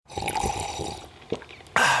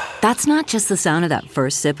That's not just the sound of that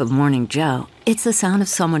first sip of Morning Joe. It's the sound of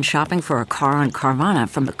someone shopping for a car on Carvana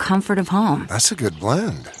from the comfort of home. That's a good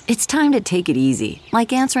blend. It's time to take it easy,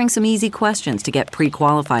 like answering some easy questions to get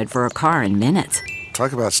pre-qualified for a car in minutes.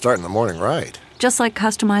 Talk about starting the morning right. Just like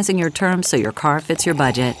customizing your terms so your car fits your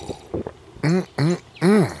budget.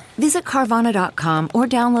 Visit Carvana.com or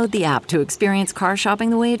download the app to experience car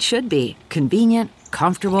shopping the way it should be. Convenient,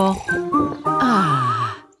 comfortable.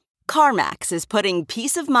 CarMax is putting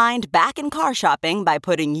peace of mind back in car shopping by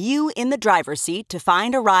putting you in the driver's seat to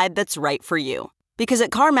find a ride that's right for you. Because at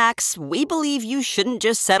CarMax, we believe you shouldn't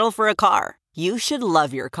just settle for a car. You should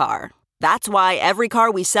love your car. That's why every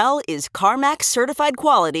car we sell is CarMax certified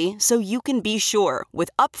quality, so you can be sure with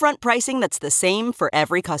upfront pricing that's the same for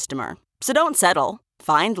every customer. So don't settle.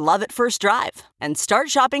 Find love at first drive and start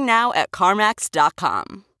shopping now at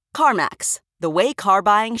CarMax.com. CarMax, the way car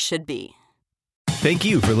buying should be. Thank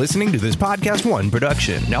you for listening to this Podcast One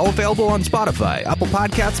production. Now available on Spotify, Apple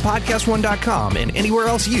Podcasts, PodcastOne.com, and anywhere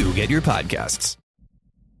else you get your podcasts.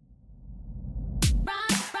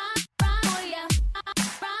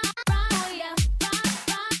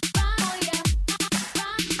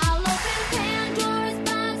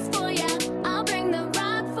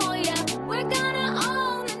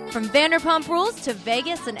 From Vanderpump Rules to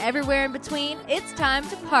Vegas and everywhere in between, it's time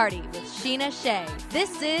to party with Sheena Shea.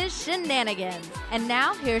 This is Shenanigans. And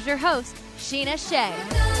now, here's your host, Sheena Shea.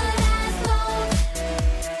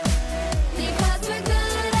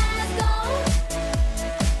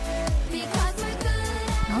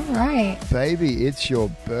 All right. Baby, it's your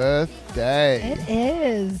birthday. It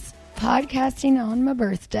is. Podcasting on my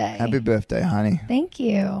birthday. Happy birthday, honey. Thank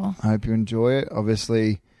you. I hope you enjoy it.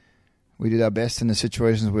 Obviously, we did our best in the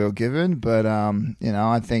situations we were given, but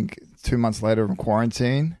I think 2 months later in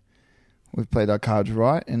quarantine, we've played our cards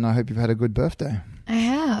right, and I hope you've had a good birthday. I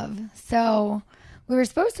have. So we were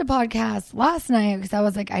supposed to podcast last night because I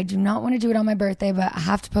was like, I do not want to do it on my birthday, but I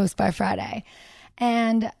have to post by Friday.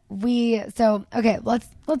 And let's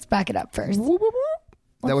back it up first.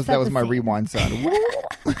 That was my rewind sound.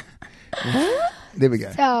 There we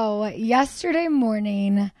go. So yesterday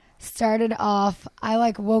morning started off,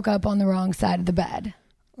 I woke up on the wrong side of the bed.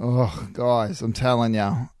 Oh, guys, I'm telling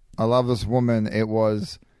you, I love this woman. It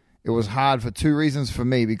was hard for two reasons for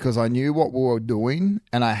me, because I knew what we were doing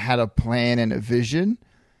and I had a plan and a vision,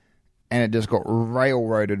 and it just got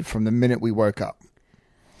railroaded from the minute we woke up.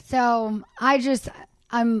 So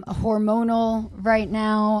I'm hormonal right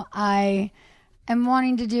now. I am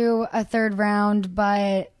wanting to do a third round,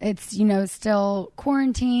 but it's, still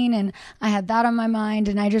quarantine, and I had that on my mind,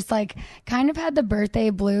 and I just kind of had the birthday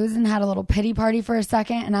blues and had a little pity party for a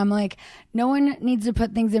second. And I'm like, no one needs to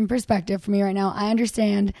put things in perspective for me right now. I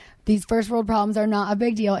understand these first world problems are not a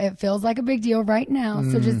big deal. It feels like a big deal right now.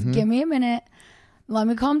 So just give me a minute. Let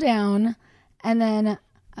me calm down. And then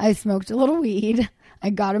I smoked a little weed. I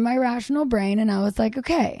got in my rational brain, and I was like,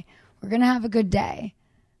 okay, we're going to have a good day.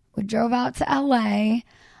 We drove out to LA.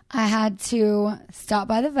 I had to stop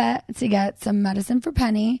by the vet to get some medicine for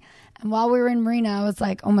Penny. And while we were in Marina, I was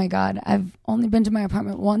like, oh my God, I've only been to my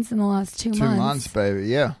apartment once in the last 2 months. 2 months, baby,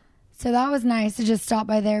 yeah. So that was nice to just stop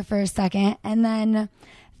by there for a second. And then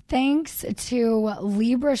thanks to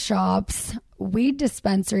Libra Shop's weed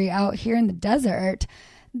dispensary out here in the desert,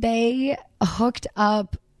 they hooked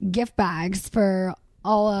up gift bags for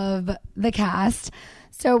all of the cast.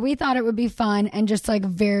 So we thought it would be fun and just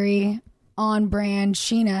very on brand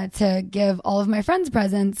Sheena to give all of my friends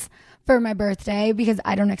presents for my birthday, because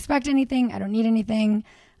I don't expect anything. I don't need anything.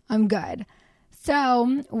 I'm good.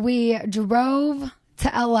 So we drove to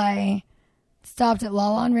LA, stopped at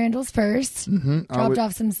Lala and Randall's first, dropped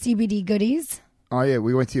off some CBD goodies. Oh, yeah.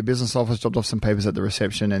 We went to your business office, dropped off some papers at the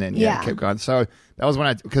reception, and then kept going. So that was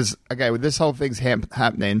when because with this whole thing's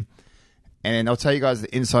happening, and I'll tell you guys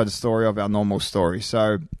the inside story of our normal story.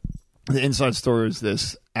 So the inside story is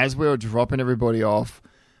this. As we were dropping everybody off,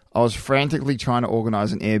 I was frantically trying to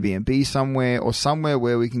organize an Airbnb somewhere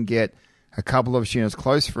where we can get a couple of Sheena's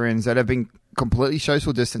close friends that have been completely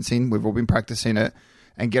social distancing. We've all been practicing it,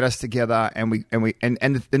 and get us together. And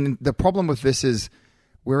the problem with this is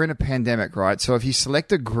we're in a pandemic, right? So if you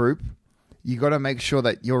select a group, you got to make sure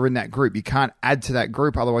that you're in that group. You can't add to that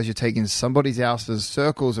group. Otherwise, you're taking somebody else's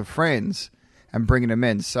circles of friends and bringing them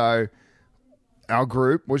in. So our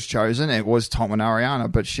group was chosen. It was Tom and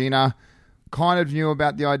Ariana. But Sheena kind of knew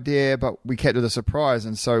about the idea, but we kept it a surprise.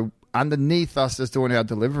 And so underneath us just doing our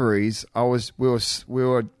deliveries, we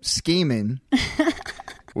were scheming.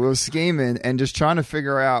 We were scheming and just trying to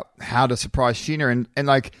figure out how to surprise Sheena.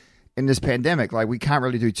 And in this pandemic, we can't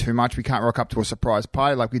really do too much. We can't rock up to a surprise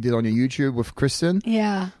party like we did on your YouTube with Kristen.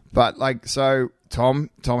 Yeah. But so Tom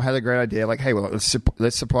had a great idea. Like, hey, well, let's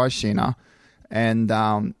surprise Sheena, and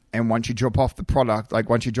once you drop off the product, like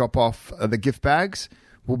once you drop off the gift bags,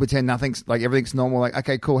 we'll pretend nothing's like everything's normal. Like,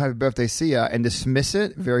 okay, cool, happy birthday, see ya, and dismiss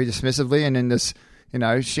it very dismissively, and then this.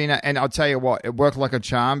 Sheena, and I'll tell you what, it worked like a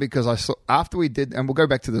charm because after we did, and we'll go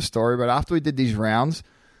back to the story, but after we did these rounds,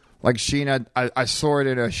 like Sheena, I saw it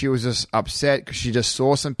in her, she was just upset because she just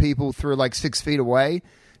saw some people through like 6 feet away.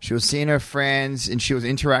 She was seeing her friends and she was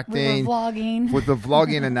interacting with the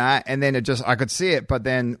vlogging and that, and then I could see it, but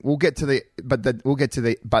then we'll get to the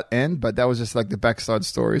end, but that was just like the backside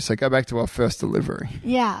story. So go back to our first delivery.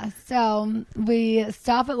 Yeah, so we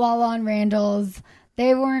stop at Lala and Randall's.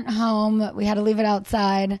 They weren't home. We had to leave it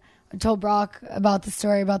outside. I told Brock about the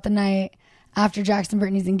story about the night after Jackson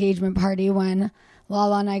Brittany's engagement party when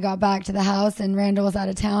Lala and I got back to the house and Randall was out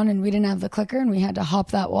of town and we didn't have the clicker and we had to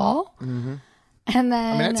hop that wall. Mm-hmm. And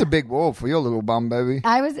then... that's a big wall for your little bum, baby.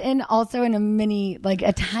 I was also in a mini, like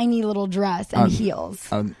a tiny little dress and heels.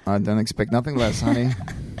 I don't expect nothing less, honey.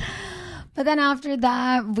 But then after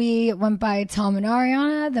that, we went by Tom and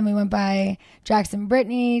Ariana. Then we went by Jackson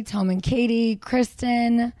Brittany, Tom and Katie,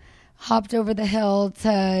 Kristen. Hopped over the hill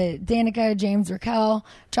to Danica, James, Raquel.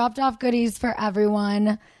 Dropped off goodies for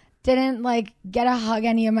everyone. Didn't get a hug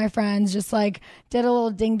any of my friends. Just did a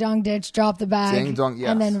little ding dong ditch, dropped the bag, ding dong, yes.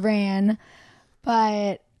 And then ran.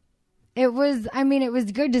 But it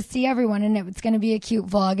was good to see everyone, and it's going to be a cute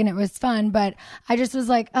vlog, and it was fun. But I just was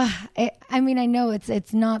like, I know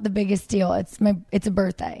it's not the biggest deal. It's a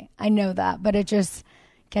birthday. I know that, but it just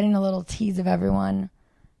getting a little tease of everyone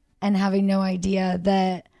and having no idea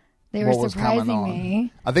that they were surprising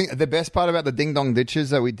me. I think the best part about the ding dong ditches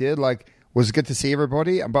that we did, was good to see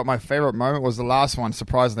everybody. But my favorite moment was the last one,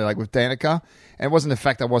 surprisingly, with Danica. And it wasn't the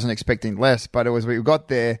fact I wasn't expecting less, but it was we got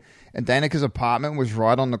there and Danica's apartment was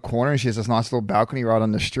right on the corner and she has this nice little balcony right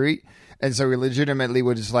on the street. And so we legitimately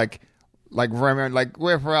were just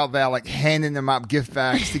we're out there handing them up gift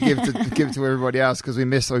bags to give to everybody else because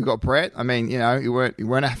we got Brett. I mean, you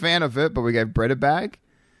weren't a fan of it, but we gave Brett a bag.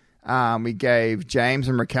 We gave James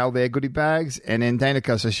and Raquel their goodie bags, and then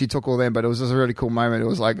Danica, so she took all them. But it was just a really cool moment. It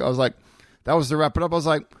was I was like, that was to wrap it up. I was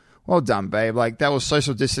like, well done, babe. That was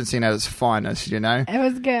social distancing at its finest. It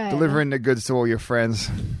was good. Delivering the goods to all your friends.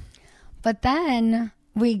 But then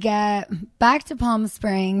we get back to Palm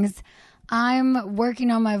Springs. I'm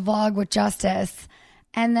working on my vlog with Justice,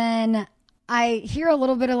 and then I hear a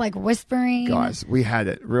little bit of whispering. Guys, we had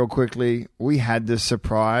it real quickly. We had this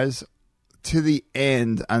surprise to the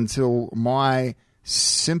end until my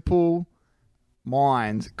simple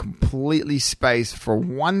mind completely spaced for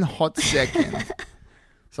one hot second.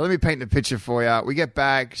 So let me paint the picture for you. We get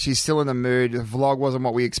back. She's still in the mood. The vlog wasn't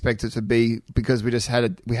what we expected it to be because we had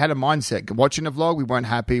a mindset. Watching the vlog, we weren't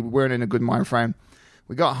happy. We weren't in a good mind frame.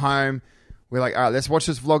 We got home. We're like, all right, let's watch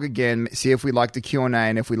this vlog again, see if we like the Q&A,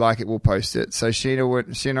 and if we like it, we'll post it. So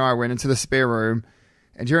Sheena and I went into the spare room,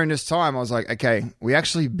 and during this time, I was like, okay, we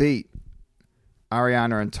actually beat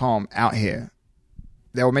Ariana and Tom out here.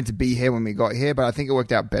 They were meant to be here when we got here, but I think it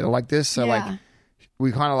worked out better like this. So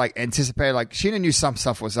we kind of anticipated, Sheena knew some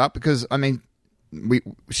stuff was up because,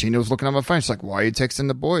 Sheena was looking at my phone. She's like, why are you texting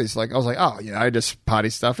the boys? I was like, oh, just party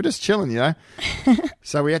stuff. We're just chilling,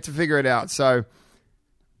 So we had to figure it out. So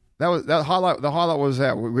the highlight was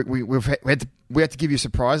that we had to give you a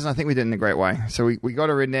surprise, and I think we did it in a great way. So we got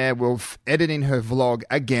her in there. We're editing her vlog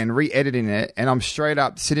again, re-editing it, and I'm straight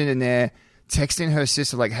up sitting in there texting her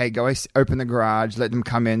sister hey, go open the garage, let them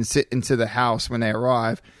come in, sit into the house when they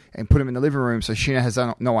arrive, and put them in the living room. So Sheena has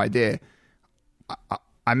no idea.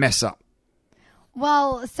 I mess up.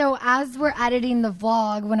 Well, so as we're editing the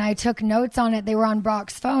vlog, when I took notes on it, they were on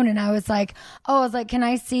Brock's phone, and I was like, can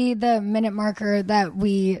I see the minute marker that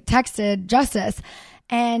we texted Justice?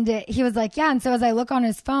 And he was like, yeah. And so as I look on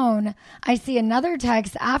his phone, I see another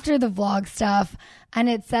text after the vlog stuff, and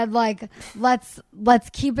it said let's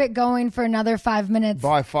keep it going for another 5 minutes.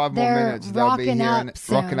 By 5 more minutes, they'll be here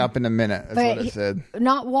rocking up in a minute. That's what it said.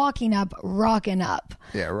 Not walking up, rocking up.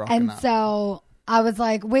 Yeah, rocking up. And so I was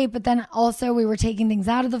like, wait, but then also we were taking things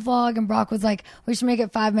out of the vlog, and Brock was like, we should make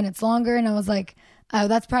it 5 minutes longer. And I was like, oh,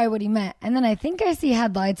 that's probably what he meant. And then I think I see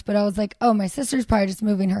headlights, but I was like, oh, my sister's probably just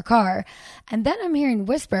moving her car. And then I'm hearing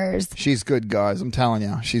whispers. She's good, guys. I'm telling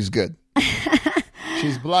you, she's good.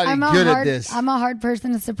 She's bloody good at this. I'm a hard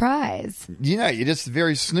person to surprise. You're just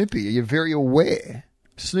very Snoopy. You're very aware.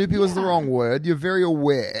 Snoopy was the wrong word. You're very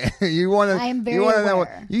aware. I am very aware. Know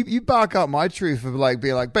you bark up my truth of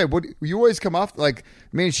being like, babe, what you always come after.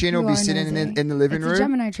 Me and Sheena will be sitting in the living room. It's a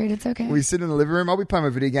Gemini trait. It's okay. We sit in the living room. I'll be playing my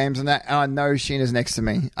video games and that, and I know Sheena's next to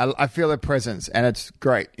me. I feel her presence, and it's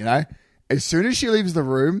great. As soon as she leaves the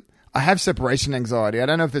room, I have separation anxiety. I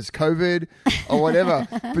don't know if it's COVID or whatever,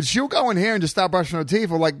 but she'll go in here and just start brushing her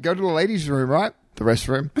teeth or like go to the ladies' room, right? The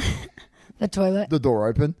restroom. The toilet. The door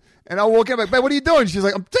open. And I'll walk in like, babe, what are you doing? She's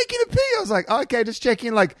like, I'm taking a pee. I was like, okay, just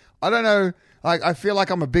checking. Like, I don't know. Like, I feel like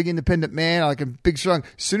I'm a big independent man. Like, I'm big, strong.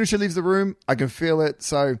 As soon as she leaves the room, I can feel it.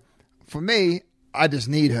 So for me, I just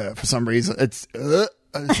need her for some reason. It's, I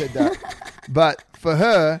said that. But for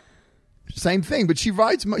her, same thing. But she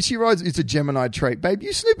rides, it's a Gemini trait. Babe,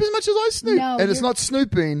 you snoop as much as I snoop. No, and it's not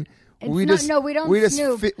snooping. We don't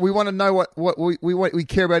snoop. We want to know what we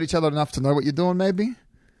care about each other enough to know what you're doing, maybe.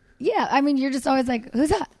 Yeah, I mean, you're just always like, who's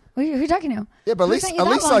that? Who are you talking to? Yeah, but at least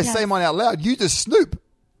I say mine out loud. You just snoop.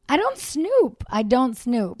 I don't snoop.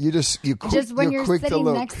 You when you're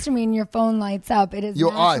sitting next to me and your phone lights up, it is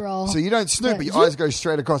your natural. So you don't snoop, but your eyes go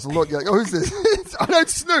straight across the look. You're like, oh, who's this? I don't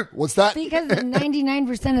snoop. What's that? Because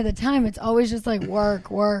 99% of the time, it's always just like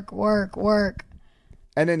work.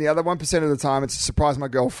 And then the other 1% of the time, it's to surprise my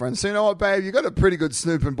girlfriend. So you know what, babe? You got a pretty good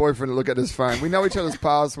snooping boyfriend to look at his phone. We know each other's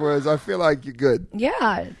passwords. I feel like you're good.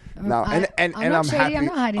 Yeah. No, and I'm happy. I'm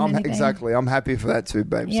not hiding anything. Exactly. I'm happy for that too,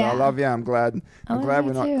 babe. Yeah. So I love you. I'm glad. I'm glad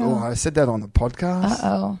we're not. Too. Oh, I said that on the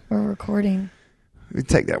podcast. We're recording. We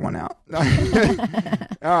take that one out. All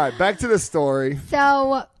right, back to the story.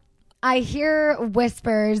 So I hear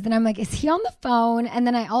whispers, and I'm like, is he on the phone? And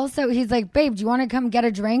then he's like, babe, do you want to come get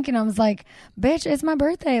a drink? And I was like, bitch, it's my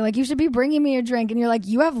birthday. Like, you should be bringing me a drink. And you're like,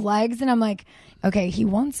 you have legs? And I'm like, okay, he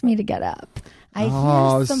wants me to get up. I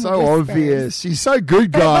hear some so whispers. Obvious. She's so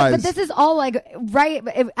good, guys. But this is all like, right.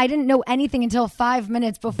 I didn't know anything until 5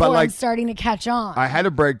 minutes before I'm starting to catch on. I had a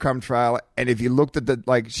breadcrumb trail, and if you looked at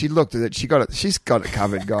she looked at it, she's got it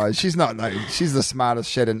covered, guys. She's she's the smartest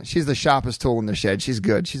shed, and she's the sharpest tool in the shed. She's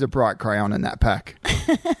good. She's a bright crayon in that pack.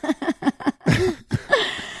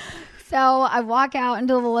 So I walk out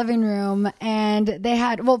into the living room, and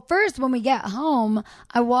first when we get home,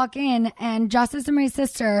 I walk in, and Justice and my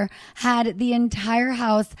sister had the entire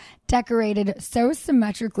house decorated so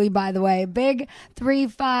symmetrically, by the way. Big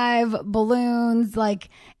 3-5 balloons, like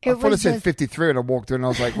I thought it said 53, and I walked in and I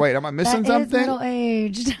was like, wait, am I missing something? That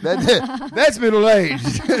is middle-aged. That's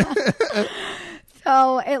middle-aged.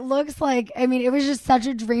 So it looks like, I mean, it was just such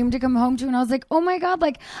a dream to come home to. And I was like, oh my God,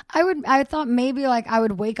 like I thought maybe like I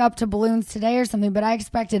would wake up to balloons today or something, but I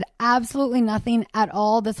expected absolutely nothing at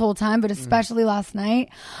all this whole time, but especially last night.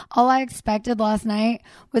 All I expected last night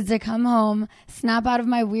was to come home, snap out of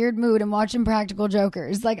my weird mood and watch Impractical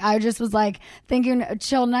Jokers. Like I just was like thinking a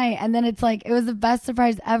chill night. And then it's like, it was the best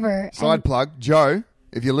surprise ever. Side plug, Joe,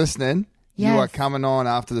 if you're listening. Yes. You are coming on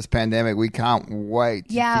after this pandemic. We can't wait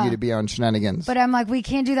for you to be on Shenanigans. But I'm like, we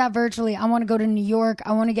can't do that virtually. I want to go to New York.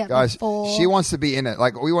 I want to get the full. She wants to be in it.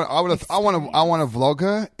 Like I want to vlog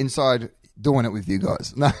her inside doing it with you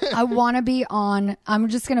guys. I want to be on. I'm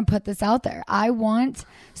just going to put this out there. I want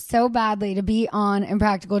so badly to be on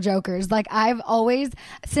Impractical Jokers. Like I've always,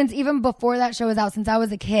 since even before that show was out, since I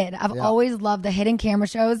was a kid, I've always loved the hidden camera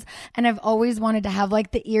shows, and I've always wanted to have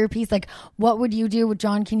like the earpiece. Like, what would you do with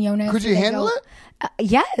John Quinones? Could you handle it?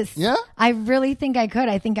 Yes. Yeah? I really think I could.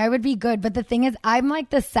 I think I would be good. But the thing is, I'm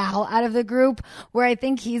like the Sal out of the group, where I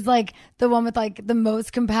think he's like the one with like the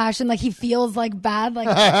most compassion. Like he feels like bad. Like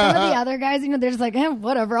some of the other guys, they're just like,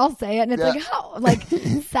 whatever, I'll say it. And it's like, how? Like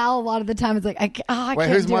Sal a lot of the time is like, I can't do it.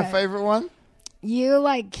 Who's my favorite one? You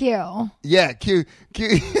like Q. Yeah, Q.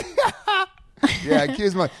 Yeah,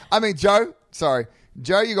 Q's my. I mean, Joe. Sorry.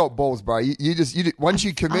 Joe, you got balls, bro. You just once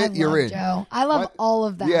you commit, you're in. Joe, I love all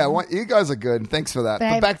of that. Yeah, you guys are good. Thanks for that.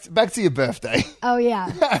 But back to your birthday. Oh yeah.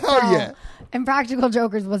 Yeah. Impractical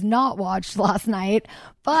Jokers was not watched last night,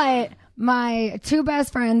 but my two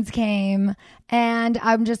best friends came, and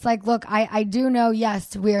I'm just like, look, I do know,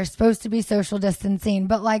 yes, we are supposed to be social distancing,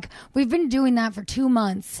 but like we've been doing that for 2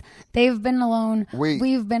 months. They've been alone.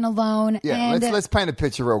 We've been alone. Yeah, and let's paint a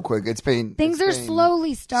picture real quick. Things are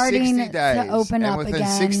slowly starting to open up again. Within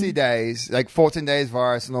 60 days, like 14 days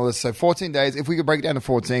virus and all this. So 14 days, if we could break it down to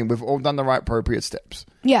 14, we've all done the right appropriate steps.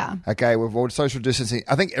 Yeah. Okay, we've all social distancing.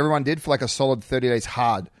 I think everyone did for like a solid 30 days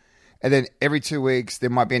hard. And then every 2 weeks, there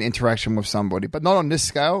might be an interaction with somebody. But not on this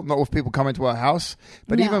scale, not with people coming to our house.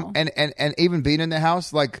 But even being in the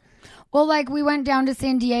house, like... Well, like we went down to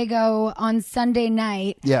San Diego on Sunday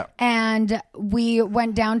night. Yeah. And we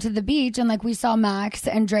went down to the beach, and like we saw Max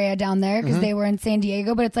and Drea down there because they were in San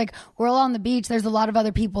Diego. But it's like we're all on the beach. There's a lot of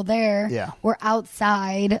other people there. Yeah. We're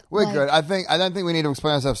outside. We're good. I don't think we need to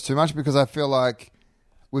explain ourselves too much, because I feel like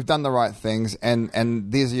we've done the right things,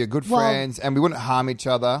 and these are your good friends, and we wouldn't harm each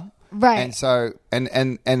other. Right. And so, and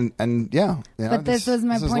yeah. You know, but this was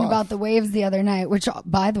my point about the waves the other night, which,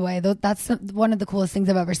 by the way, that's one of the coolest things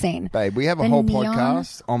I've ever seen. Babe, we have a whole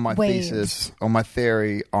podcast on my thesis, on my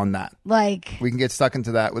theory on that. Like, we can get stuck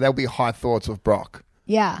into that. There'll be high thoughts with Brock.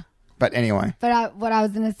 Yeah. But anyway. But what I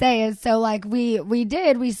was going to say is, so like we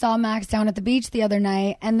saw Max down at the beach the other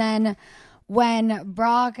night, and then when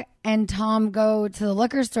Brock and Tom go to the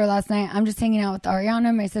liquor store last night, I'm just hanging out with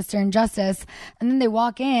Ariana, my sister, and Justice. And then they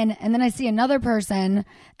walk in, and then I see another person,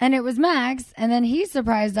 and it was Max. And then he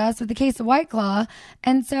surprised us with a case of White Claw.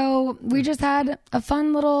 And so we just had a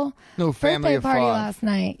fun little family birthday party last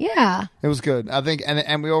night. Yeah. It was good. I think,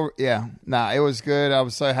 and we all, it was good. I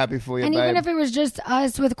was so happy for you, and babe. Even if it was just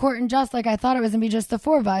us with Court and Just, like I thought it was going to be just the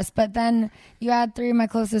four of us. But then you had three of my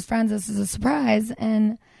closest friends. This is a surprise.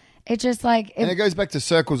 And it's just like... and it goes back to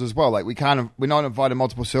circles as well. Like we're not invited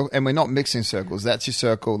multiple circles, and we're not mixing circles. That's your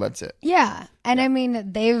circle. That's it. Yeah. And I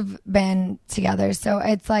mean, they've been together. So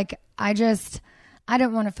it's like, I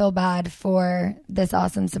don't want to feel bad for this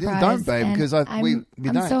awesome surprise. Don't, babe, because I'm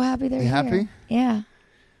so happy they're here. You happy? Yeah.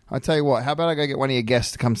 I'll tell you what. How about I go get one of your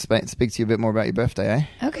guests to come speak to you a bit more about your birthday,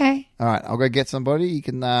 eh? Okay. All right. I'll go get somebody. You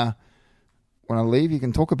can, when I leave, you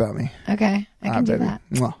can talk about me. Okay. I can do that.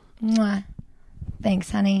 Mwah. Mwah.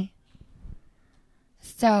 Thanks, honey.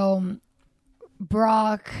 So,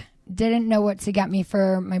 Brock didn't know what to get me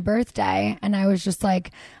for my birthday, and I was just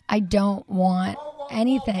like, I don't want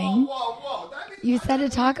anything. Whoa. You said to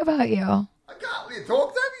talk about you. I can't really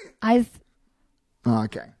talk to me.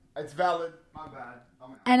 Okay. It's valid. My bad.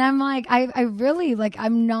 And I'm like, I really, like,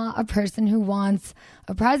 I'm not a person who wants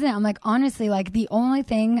a present. I'm like, honestly, like, the only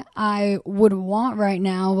thing I would want right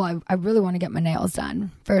now, well, I really want to get my nails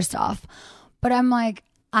done, first off. But I'm like,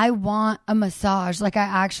 I want a massage. Like, I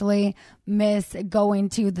actually miss going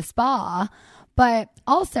to the spa. But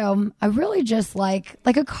also, I really just like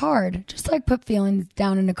a card. Just like put feelings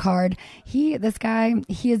down in a card. This guy,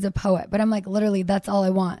 he is a poet. But I'm like, literally, that's all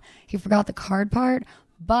I want. He forgot the card part.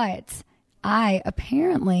 But I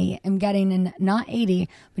apparently am getting an, not 80,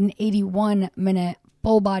 but an 81-minute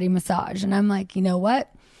full body massage. And I'm like, you know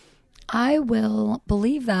what? I will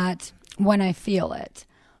believe that when I feel it.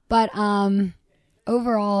 But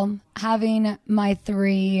overall, having my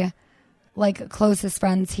three like closest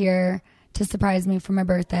friends here to surprise me for my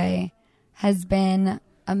birthday has been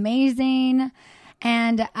amazing.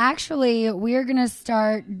 And actually, we're going to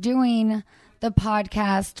start doing the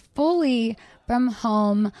podcast fully from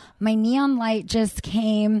home. My neon light just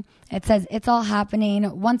came. It says it's all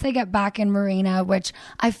happening once I get back in Marina, which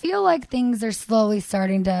I feel like things are slowly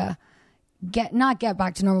starting to not get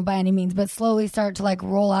back to normal by any means, but slowly start to like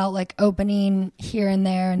roll out, like opening here and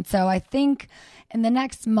there. And so I think in the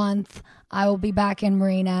next month I will be back in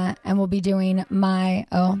Marina and we'll be doing my,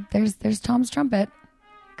 there's Tom's trumpet.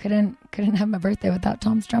 Couldn't have my birthday without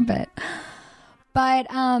Tom's trumpet. But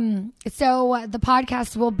so the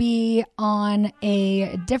podcast will be on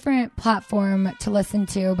a different platform to listen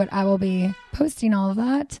to, but I will be posting all of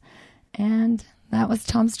that. And that was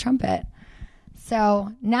Tom's trumpet.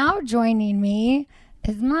 So now joining me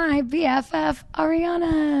is my BFF,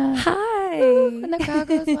 Ariana. Hi. Ooh, and the crowd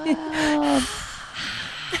goes wild.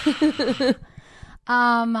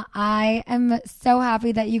 I am so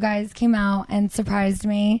happy that you guys came out and surprised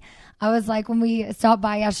me. I was like, when we stopped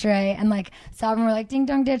by yesterday and like saw them, we're like ding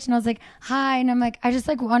dong ditch, and I was like, hi, and I'm like, I just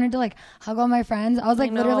like wanted to like hug all my friends. I was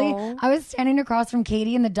like, literally, I was standing across from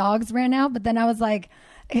Katie and the dogs ran out, but then I was like,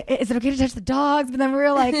 is it okay to touch the dogs? But then we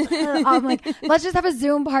were like, I'm like, let's just have a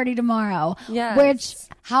Zoom party tomorrow. Yes. Which,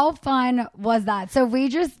 how fun was that? So we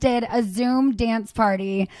just did a Zoom dance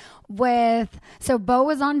party so Bo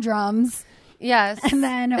was on drums. Yes. And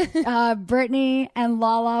then Brittany and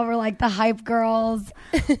Lala were like the hype girls.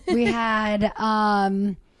 We had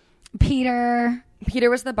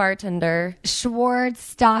Peter was the bartender.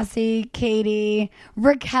 Schwartz, Stassi, Katie.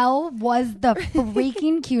 Raquel was the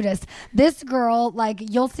freaking cutest. This girl, like,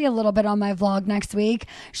 you'll see a little bit on my vlog next week.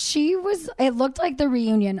 It looked like the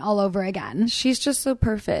reunion all over again. She's just so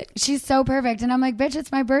perfect. She's so perfect. And I'm like, bitch,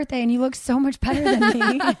 it's my birthday and you look so much better than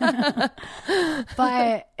me.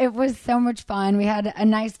 But it was so much fun. We had a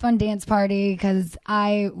nice, fun dance party because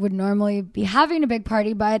I would normally be having a big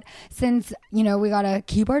party. But since, we got to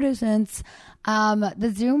keep our distance,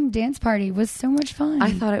 the Zoom dance party was so much fun.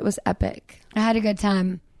 I thought it was epic. I had a good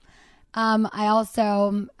time. How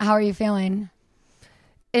are you feeling?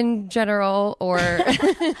 In general, or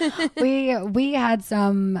we had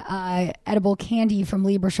some edible candy from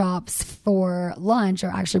Libra Shops for lunch,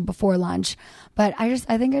 or actually before lunch. But I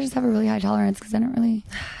think I just have a really high tolerance because I don't really.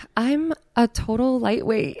 I'm a total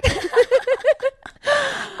lightweight.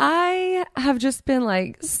 I have just been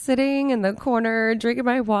like sitting in the corner, drinking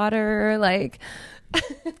my water, like.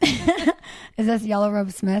 Is this Yellow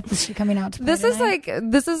Robe Smith? Is she coming out to play This tonight?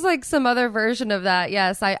 is like some other version of that.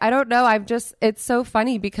 Yes. I don't know. It's so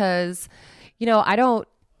funny because, I don't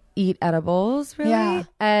eat edibles really. Yeah.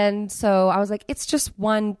 And so I was like, it's just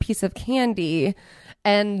one piece of candy.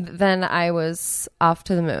 And then I was off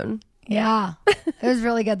to the moon. Yeah. It was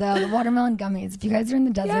really good though. The watermelon gummies. If you guys are in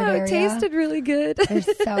the desert area. It tasted really good. They're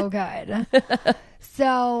so good.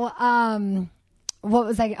 So, what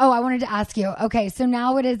was I? Oh, I wanted to ask you. Okay, so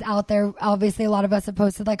now it is out there. Obviously, a lot of us have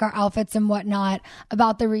posted like our outfits and whatnot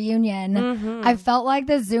about the reunion. Mm-hmm. I felt like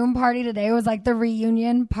the Zoom party today was like the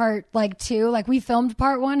reunion part, like 2. Like we filmed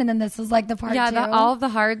part 1, and then this was like the part 2. All of the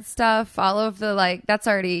hard stuff, all of the like. That's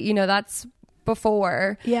already, that's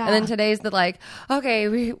before. Yeah. And then today's the like. Okay,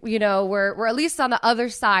 we're at least on the other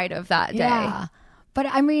side of that day. Yeah. But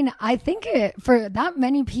I mean, I think for that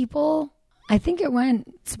many people, I think it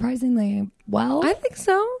went surprisingly well. I think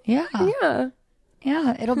so. Yeah. Yeah.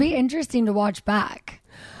 Yeah. It'll be interesting to watch back.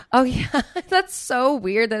 Oh, yeah. That's so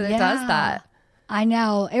weird that it does that. I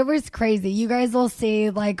know. It was crazy. You guys will see,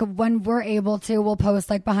 like, when we're able to, we'll post,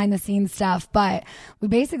 like, behind the scenes stuff. But we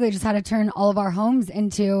basically just had to turn all of our homes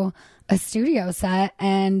into a studio set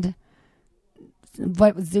and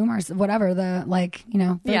Zoom or whatever, the, like,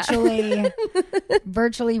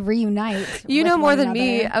 virtually reunite. You know more than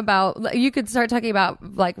me another. about, you could start talking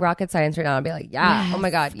about, like, rocket science right now and be like, yeah, Yes. Oh my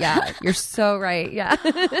God, yeah, you're so right, yeah.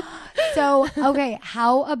 So, okay,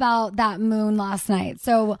 how about that moon last night?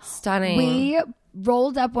 So Stunning. We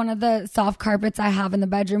rolled up one of the soft carpets I have in the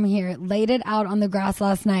bedroom here, laid it out on the grass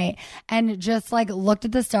last night, and just like looked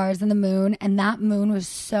at the stars and the moon, and that moon was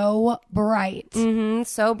so bright. Mm-hmm,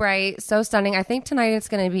 so bright, so stunning. I think tonight it's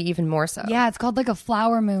going to be even more so. Yeah, it's called like a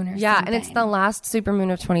flower moon or Yeah, something. and it's the last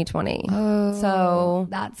supermoon of 2020. Oh, so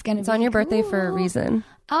that's going to be It's on your birthday for a cool. reason.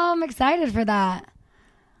 Oh, I'm excited for that.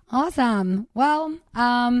 Awesome. Well,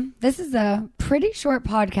 this is a pretty short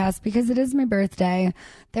podcast because it is my birthday.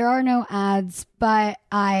 There are no ads, but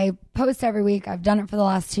I post every week. I've done it for the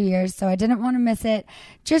last 2 years, so I didn't want to miss it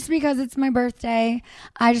just because it's my birthday.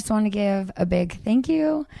 I just want to give a big thank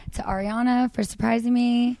you to Ariana for surprising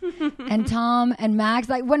me and Tom and Max.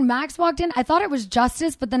 Like when Max walked in, I thought it was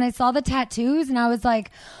Justice, but then I saw the tattoos and I was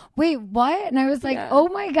like, wait, what? And I was like, oh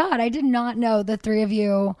my God, I did not know the 3 of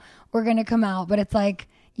you were going to come out, but it's like,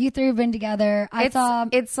 you 3 have been together.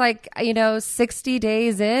 It's like, 60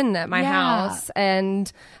 days in at my house. And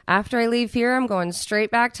after I leave here, I'm going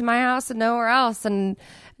straight back to my house and nowhere else. And,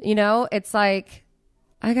 it's like,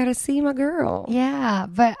 I got to see my girl. Yeah,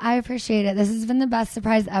 but I appreciate it. This has been the best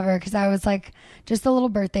surprise ever because I was like just a little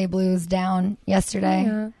birthday blues down yesterday.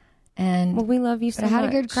 Yeah. And Well, we love you so but I had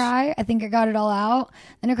much. a good cry. I think I got it all out.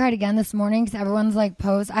 Then I cried again this morning because everyone's like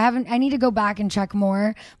post. I need to go back and check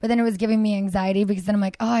more. But then it was giving me anxiety because then I'm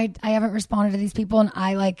like, oh, I haven't responded to these people, and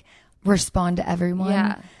I like respond to everyone.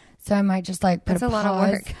 Yeah. So I might just like put That's a a lot of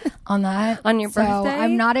pause work. on that. On your So birthday?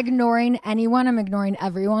 I'm not ignoring anyone. I'm ignoring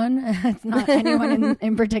everyone. It's not anyone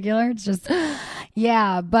in particular. It's just,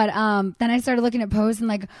 yeah. But then I started looking at posts, and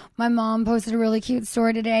like my mom posted a really cute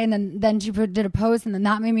story today, and then she did a post, and then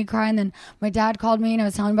that made me cry. And then my dad called me, and I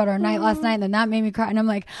was telling him about our night last night, and then that made me cry. And I'm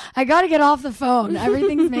like, I got to get off the phone.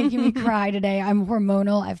 Everything's making me cry today. I'm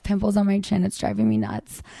hormonal. I have pimples on my chin. It's driving me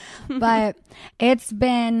nuts. But it's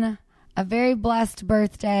been a very blessed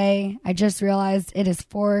birthday. I just realized it is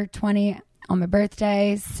 4:20 on my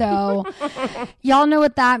birthday. So y'all know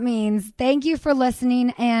what that means. Thank you for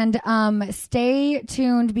listening, and stay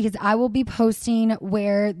tuned because I will be posting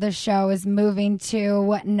where the show is moving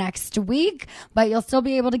to next week, but you'll still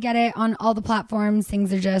be able to get it on all the platforms.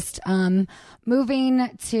 Things are just moving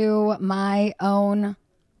to my own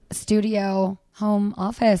studio home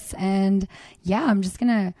office, and yeah, I'm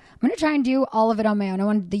gonna try and do all of it on my own. I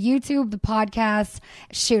want the YouTube, the podcast.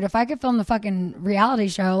 Shoot, if I could film the fucking reality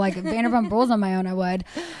show like Vanderpump Rules on my own, I would.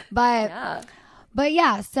 But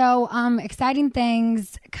yeah, so exciting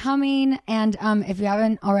things coming, and if you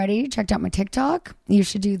haven't already checked out my TikTok, you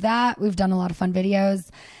should do that. We've done a lot of fun videos,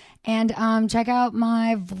 and check out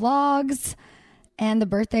my vlogs and the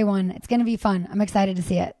birthday one. It's gonna be fun. I'm excited to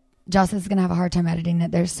see it. Joss is going to have a hard time editing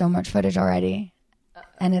it. There's so much footage already.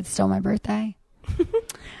 And it's still my birthday.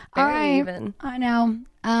 All right. Even. I know.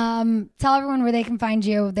 Tell everyone where they can find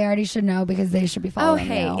you. They already should know because they should be following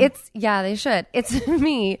you. They should. It's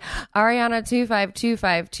me,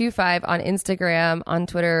 Ariana252525 on Instagram, on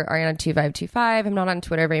Twitter, Ariana2525. I'm not on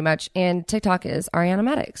Twitter very much. And TikTok is Ariana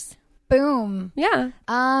Maddox. Boom. Yeah.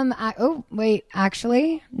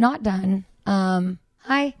 Actually, not done.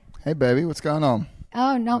 Hi. Hey, baby, what's going on?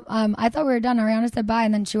 Oh, no. I thought we were done. Ariana said bye,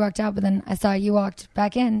 and then she walked out, but then I saw you walked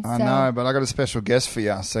back in. I know, but I got a special guest for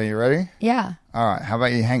you. So you ready? Yeah. All right. How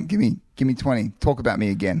about you, Hank? Give me 20. Talk about me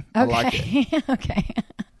again. Okay. I like it. Okay.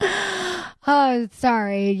 Oh,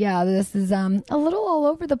 sorry. Yeah, this is a little all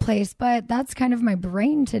over the place, but that's kind of my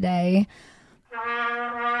brain today.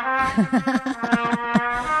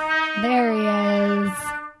 There he is.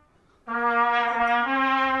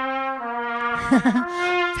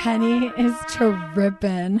 Penny is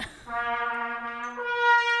tripping.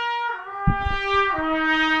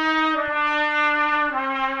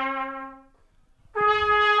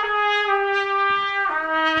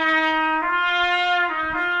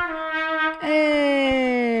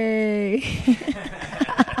 Hey.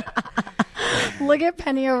 Look at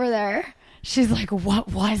Penny over there. She's like, what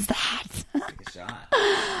was that? Take a shot.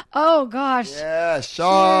 Oh, gosh. Yeah,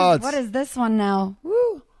 shots. What is this one now?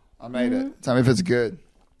 Woo. I made it. Tell me if it's good.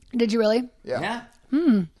 Did you really? Yeah.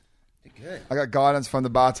 Good. I got guidance from the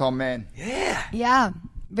Bartol man. Yeah. Yeah.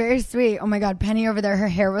 Very sweet. Oh my God. Penny over there, her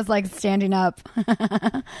hair was like standing up. That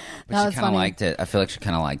was She kind funny. of liked it. I feel like she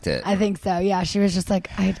kind of liked it. I think so. Yeah. She was just like,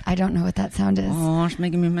 I don't know what that sound is. Oh, it's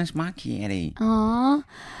making me miss my kitty. Aw.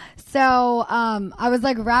 So I was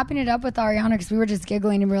like wrapping it up with Ariana because we were just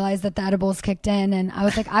giggling and realized that the edibles kicked in. And I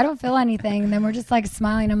was like, I don't feel anything. And then we're just like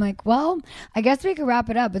smiling. I'm like, well, I guess we could wrap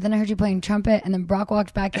it up. But then I heard you playing trumpet and then Brock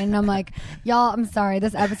walked back in. And I'm like, y'all, I'm sorry.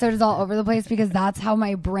 This episode is all over the place because that's how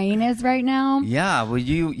my brain is right now. Yeah, well,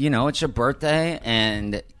 you know, it's your birthday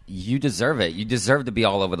and you deserve it. You deserve to be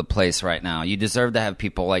all over the place right now. You deserve to have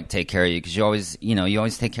people like take care of you because you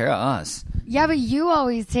always take care of us. Yeah, but you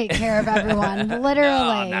always take care of everyone,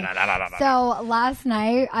 literally. No. So last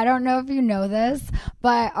night, I don't know if you know this,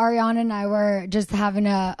 but Ariana and I were just having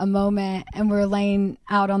a moment and we were laying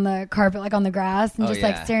out on the carpet, like on the grass and just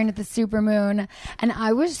like staring at the supermoon. And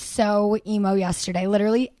I was so emo yesterday.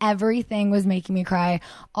 Literally everything was making me cry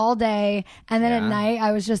all day. And then at night,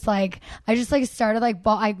 I was just like, I started like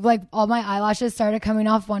all my eyelashes started coming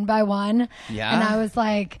off one by one. Yeah. And I was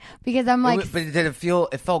like, because I'm like, But did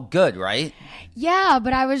it felt good, right? yeah,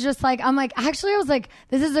 but I was just like, actually, I was like,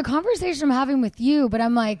 this is a conversation I'm having with you, but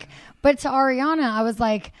I'm like, but to Ariana, I was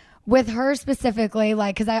like, with her specifically,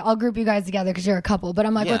 like, because I'll group you guys together because you're a couple, but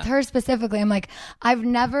I'm like, with her specifically, I'm like, I've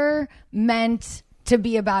never meant to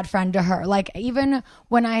be a bad friend to her. Like, even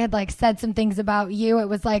when I had like said some things about you, it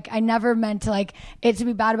was like, I never meant to like it to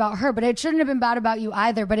be bad about her, but it shouldn't have been bad about you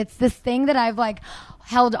either. But it's this thing that I've like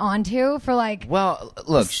held on to for like, well,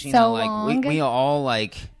 look, Sheena, like we all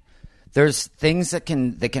like, there's things that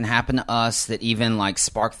can happen to us that even like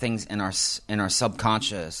spark things in our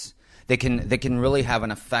subconscious. They can really have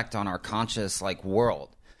an effect on our conscious like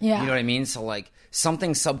world. Yeah. You know what I mean? So like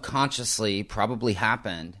something subconsciously probably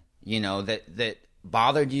happened, you know, that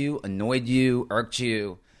bothered you, annoyed you, irked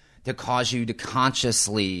you, to cause you to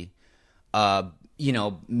consciously, you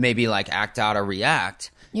know, maybe like act out or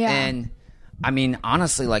react. Yeah. And I mean,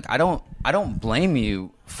 honestly, like I don't blame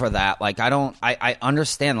you for that. Like I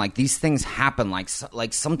understand like these things happen. Like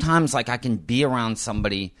sometimes like I can be around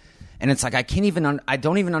somebody and it's like I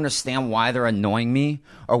don't even understand why they're annoying me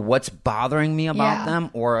or what's bothering me about them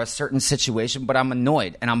or a certain situation, but I'm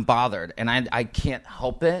annoyed and I'm bothered and I can't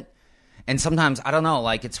help it. And sometimes, I don't know,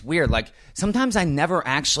 like it's weird. Like sometimes I never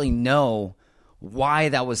actually know why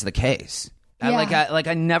that was the case.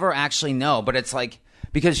 I never actually know, but it's like,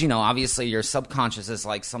 because, you know, obviously your subconscious is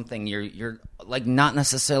like something you're like not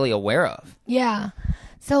necessarily aware of. yeah.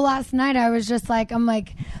 So last night I was just like, I'm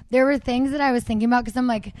like, there were things that I was thinking about because I'm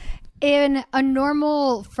like, in a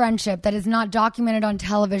normal friendship that is not documented on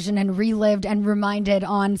television and relived and reminded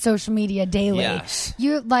on social media daily. Yes.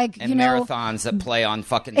 You like, And you know, marathons that play on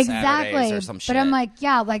fucking Saturdays or some shit. But I'm like,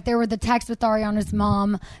 yeah, like there were the texts with Ariana's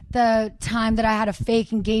mom, the time that I had a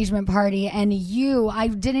fake engagement party, and I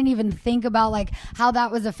didn't even think about like how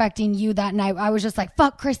that was affecting you that night. I was just like,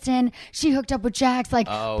 fuck Kristen, she hooked up with Jax. Like,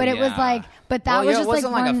 but it was like, but that was just like, it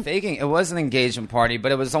wasn't like a faking. It was an engagement party,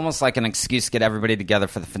 but it was almost like an excuse to get everybody together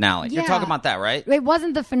for the finale. You're talking about that, right? It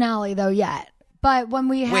wasn't the finale though yet, but when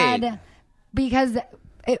we had, because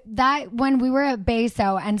when we were at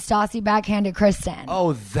Beso and Stassi backhanded Kristen.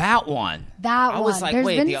 Oh, that one. I was like, There's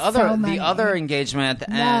wait, been the other engagement at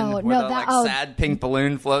the end where the sad pink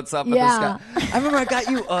balloon floats up in the sky. I remember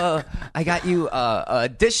I got you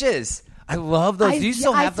dishes. I love those. Do you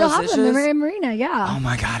still have those dishes? Them. They're in Marina, yeah. Oh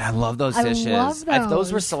my God, I love those dishes. Love those. If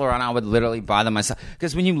those were still around, I would literally buy them myself.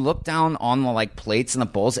 Because when you look down on the like plates and the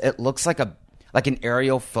bowls, it looks like an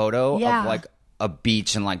aerial photo of like a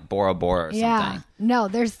beach in like Bora Bora or something. No,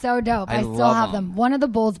 they're so dope. I still have them. One of the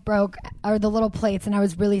bowls broke, or the little plates, and I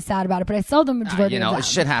was really sad about it. But I still have the majority of them.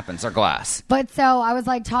 Shit happens. They're glass. But so I was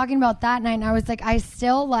like talking about that night, and I was like, I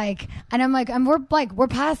still like, and I'm like, we're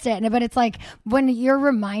past it. But it's like when you're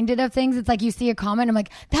reminded of things, it's like you see a comment. I'm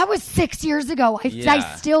like, that was 6 years ago.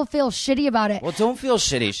 I still feel shitty about it. Well, don't feel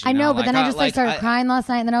shitty. Sheena. I know, but then I just started crying last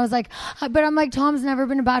night, and then I was like, but I'm like, Tom's never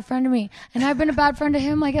been a bad friend to me, and I've been a bad friend to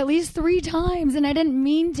him like at least 3 times, and I didn't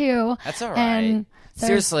mean to. That's all right. And so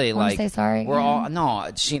seriously, like, say sorry. We're all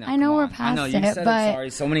Sheena. I know we're on. past I know you it, said but sorry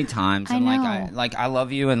so many times, I and know. I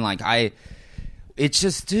love you, and like it's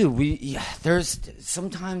just, dude. There's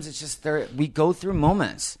sometimes it's just we go through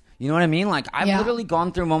moments. You know what I mean? Like I've literally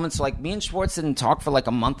gone through moments. Like me and Schwartz didn't talk for like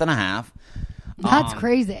a month and a half. That's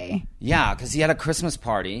crazy. Yeah, because he had a Christmas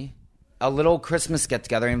party, a little Christmas get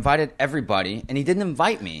together. He invited everybody, and he didn't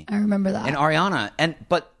invite me. I remember that. And Ariana,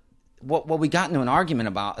 but what we got into an argument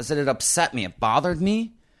about is that it upset me. It bothered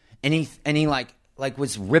me, and he like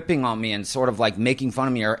was ripping on me and sort of like making fun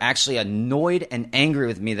of me, or actually annoyed and angry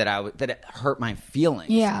with me that it hurt my feelings.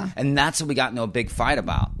 Yeah, and that's what we got into a big fight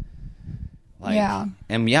about. Like,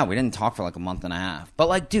 and we didn't talk for like a month and a half. But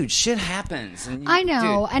like, dude, shit happens. And I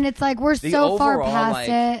know, dude, and it's like we're so far past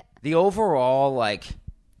it. The overall, like,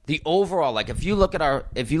 if you look at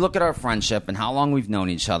our friendship and how long we've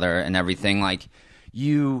known each other and everything, like,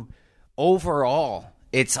 overall,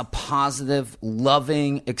 it's a positive,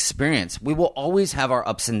 loving experience. We will always have our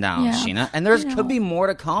ups and downs, Sheena, and there could be more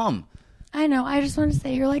to come. I know. I just want to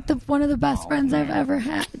say you're like one of the best friends I've ever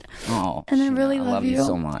had. Oh, and Sheena, I really love you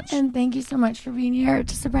so much. And thank you so much for being here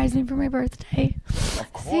to surprise me for my birthday.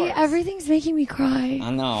 Of course. See, everything's making me cry.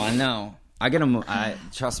 I know.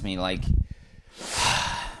 Trust me, like,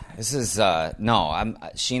 this is, I'm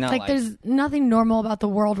Sheena. Like, there's nothing normal about the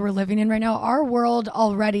world we're living in right now. Our world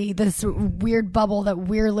already, this weird bubble that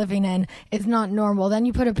we're living in, is not normal. Then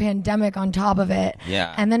you put a pandemic on top of it.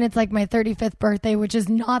 Yeah. And then it's like my 35th birthday, which is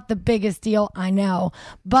not the biggest deal, I know.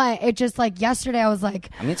 But it just like yesterday I was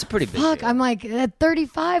like, I mean, it's a pretty big fuck, deal. I'm like at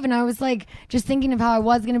 35 and I was like just thinking of how I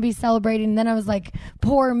was going to be celebrating. And then I was like,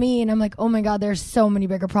 poor me. And I'm like, oh my God, there's so many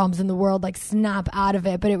bigger problems in the world. Like snap out of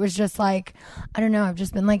it. But it was just like, I don't know. I've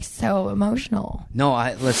just been like so emotional. No,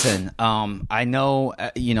 listen. I know.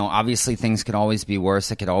 Obviously things could always be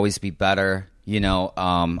worse. It could always be better.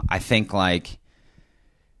 I think like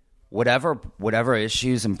whatever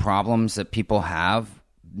issues and problems that people have,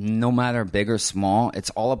 no matter big or small, it's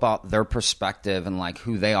all about their perspective and like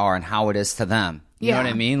who they are and how it is to them. You know what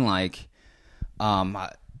I mean? Like,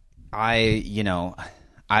 I've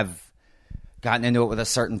gotten into it with a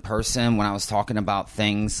certain person when I was talking about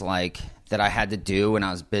things like that I had to do when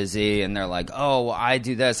I was busy, and they're like, oh, well, I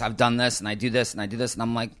do this, I've done this, and I do this, and I do this, and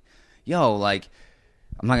I'm like, yo, like,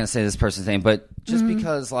 I'm not going to say this person's name, but just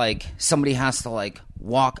because, like, somebody has to, like,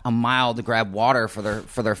 walk a mile to grab water for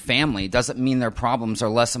their family doesn't mean their problems are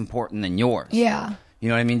less important than yours. Yeah. You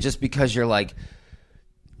know what I mean? Just because you're, like,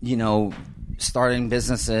 starting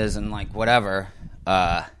businesses and, like, whatever,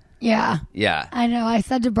 Yeah. Yeah. I know. I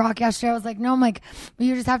said to Brock yesterday, I was like, no, I'm like,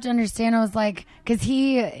 you just have to understand. I was like, because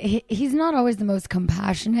he's not always the most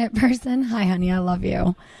compassionate person. Hi, honey. I love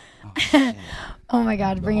you. Oh, my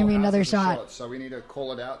God. Bringing me another shot. So we need to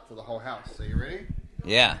call it out to the whole house. So you ready?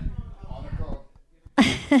 Yeah. On the call.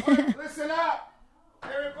 Right, listen up.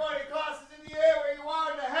 Everybody, glasses in the air where you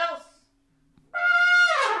are in the house.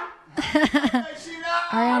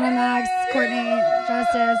 Ariana, Max, Courtney,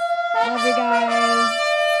 Justice. Love you guys.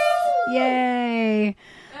 Yay.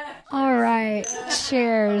 All right.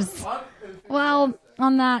 Cheers. Well,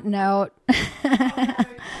 on that note.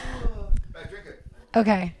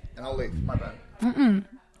 Okay. And I'll leave. My bad.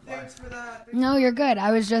 Thanks for that. No, you're good.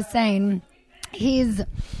 I was just saying he's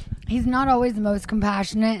not always the most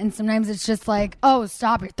compassionate, and sometimes it's just like, oh,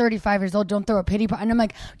 stop, you're 35 years old, don't throw a pity party. And I'm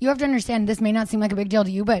like, you have to understand, this may not seem like a big deal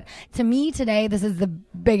to you, but to me today, this is the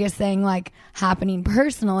biggest thing like happening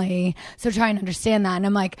personally. So try and understand that. And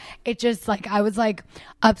I'm like, it just like, I was like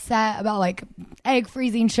upset about like egg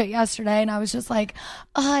freezing shit yesterday, and I was just like,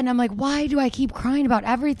 and I'm like, why do I keep crying about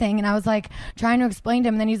everything? And I was like trying to explain to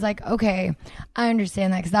him, and then he's like, okay, I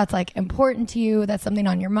understand that because that's like important to you, that's something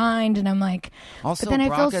on your mind. And I'm like, also, but then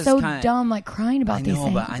I feel so dumb like crying about these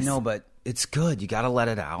things. I know, but it's good. You got to let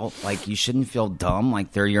it out. Like, you shouldn't feel dumb.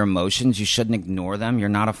 Like, they're your emotions. You shouldn't ignore them. You're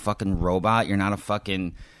not a fucking robot. You're not a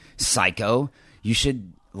fucking psycho. You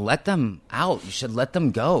should let them out. You should let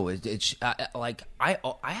them go. Like, I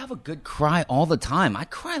have a good cry all the time. I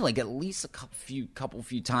cry like at least a couple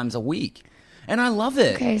few times a week, and I love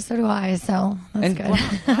it. Okay, so do I. So that's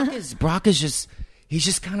good. Brock is just, he's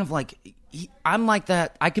just kind of like, I'm like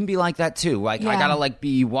that. I can be like that too. Like I gotta like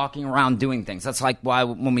be walking around doing things. That's like why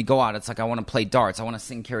when we go out, it's like I want to play darts. I want to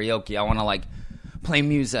sing karaoke. I want to like play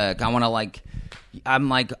music. I want to like.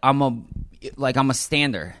 I'm a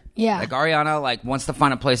stander. Yeah. Like Ariana like wants to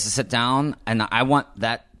find a place to sit down, and I want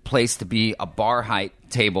that place to be a bar height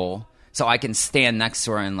table so I can stand next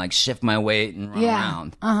to her and like shift my weight and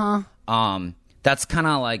run around. That's kind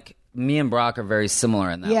of like me and Brock are very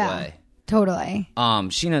similar in that way. Totally.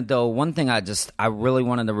 Sheena, though, one thing I really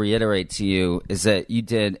wanted to reiterate to you is that you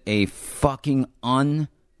did a fucking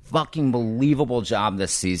unfucking believable job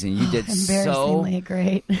this season. You did embarrassingly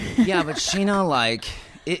great. Yeah, but Sheena, like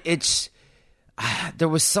it's there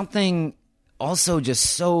was something also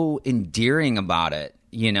just so endearing about it,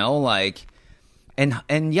 you know, like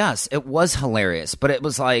and yes, it was hilarious, but it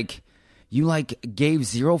was like you like gave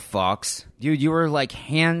zero fucks, dude. You were like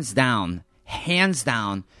hands down.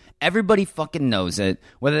 Everybody fucking knows it,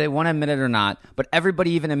 whether they want to admit it or not, but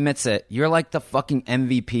everybody even admits it. You're like the fucking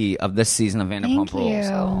MVP of this season of Vanderpump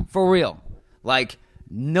Rules. For real. Like,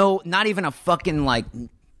 no, not even a fucking, like,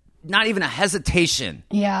 not even a hesitation.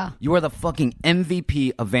 Yeah. You are the fucking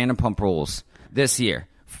MVP of Vanderpump Rules this year.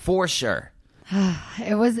 For sure.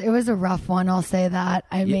 It was a rough one, I'll say that.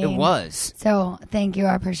 I mean, it was. So, thank you.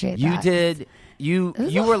 I appreciate that. You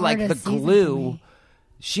were like the glue.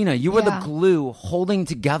 Sheena, you were the glue holding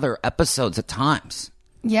together episodes at times.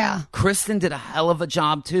 Yeah. Kristen did a hell of a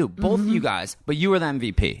job, too. Both of you guys. But you were the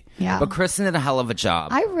MVP. Yeah. But Kristen did a hell of a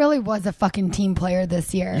job. I really was a fucking team player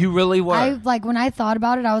this year. You really were. When I thought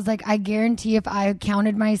about it, I was like, I guarantee if I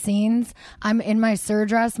counted my scenes, I'm in my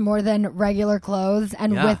surdress more than regular clothes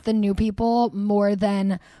and with the new people more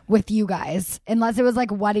than with you guys. Unless it was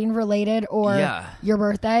like wedding related or your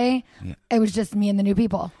birthday. Yeah. It was just me and the new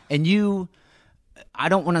people. And you... I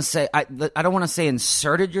don't want to say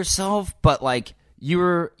inserted yourself, but like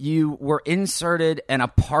you were inserted and a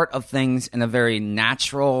part of things in a very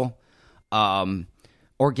natural,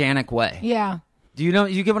 organic way. Yeah. Do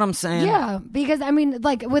you get what I'm saying? Yeah, because I mean,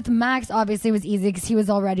 like with Max, obviously it was easy because he was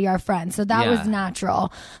already our friend, so that was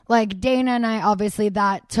natural. Like Dana and I, obviously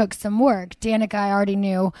that took some work. Danica I already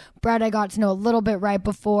knew. Brett I got to know a little bit right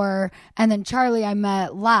before, and then Charlie I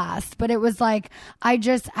met last. But it was like I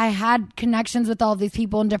had connections with all these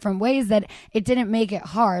people in different ways that it didn't make it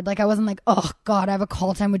hard. Like I wasn't like, oh God, I have a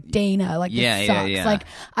call time with Dana. Like this sucks. Yeah. Like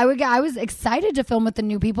I was excited to film with the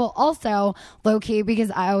new people. Also low key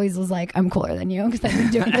because I always was like, I'm cooler than you because I've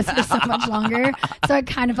been doing this for so much longer. So I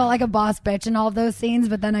kind of felt like a boss bitch in all of those scenes.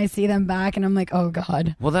 But then I see them back and I'm like, oh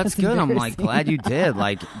God. Well, that's good. I'm like glad you did.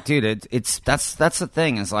 Like, dude, that's the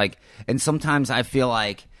thing. Is like. And sometimes I feel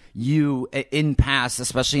like you, in past,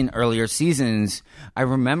 especially in earlier seasons, I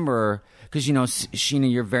remember, because, you know,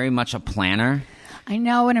 Sheena, you're very much a planner. I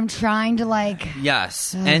know, and I'm trying to like...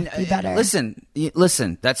 Yes. And be better.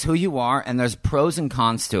 Listen, that's who you are, and there's pros and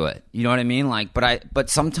cons to it. You know what I mean? Like, but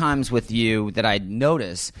sometimes with you that I'd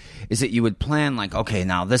notice is that you would plan like, okay,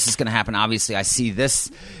 now this is going to happen. Obviously, I see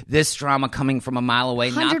this drama coming from a mile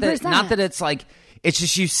away. 100%. Not that it's like... It's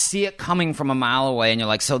just you see it coming from a mile away and you're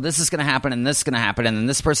like, so this is going to happen and this is going to happen and then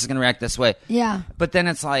this person's going to react this way. Yeah. But then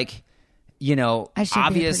it's like, you know,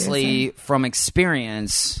 obviously from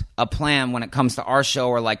experience, a plan when it comes to our show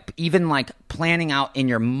or like even like planning out in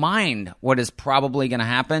your mind what is probably going to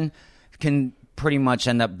happen can pretty much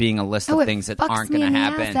end up being a list of things that aren't going to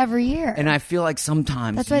happen every year. And I feel like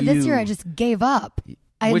sometimes that's why this year I just gave up.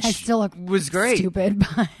 I still look great. Stupid,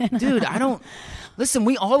 but dude, I don't. Listen,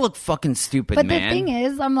 we all look fucking stupid, but man. But the thing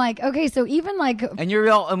is, I'm like, okay, so even like, and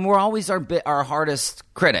we're always our hardest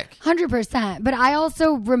critic. 100%. But I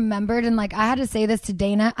also remembered, and like, I had to say this to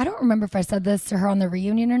Dana. I don't remember if I said this to her on the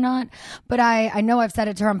reunion or not, but I know I've said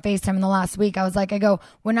it to her on FaceTime in the last week. I was like,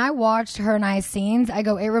 when I watched her and I's scenes, it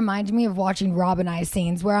reminded me of watching Rob and I's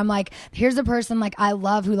scenes, where I'm like, here's a person like I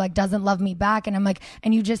love who like doesn't love me back, and I'm like,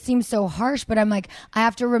 and you just seem so harsh. But I'm like, I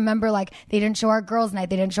have to remember like they didn't show our girls' night,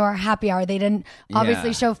 they didn't show our happy hour, they didn't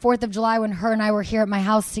obviously show 4th of July when her and I were here at my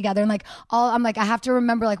house together, and like I'm like, I have to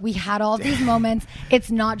remember like we had all these moments.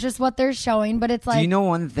 It's not just what they're showing, but it's like, do you know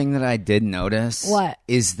one thing that I did notice? What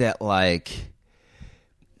is that like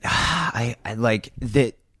I like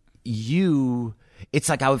that you, it's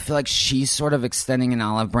like I would feel like she's sort of extending an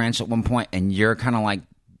olive branch at one point and you're kind of like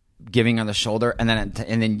giving her the shoulder, and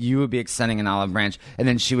then you would be extending an olive branch, and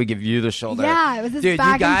then she would give you the shoulder. Yeah, it was this dude,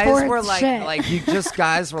 back you guys and forth were like shit. Like you just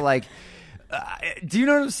guys were like do you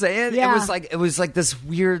know what I'm saying? Yeah. It was like this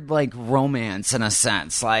weird like romance in a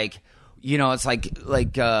sense. Like, you know, it's like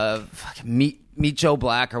meet Joe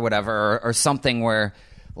Black or whatever or something where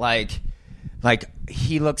like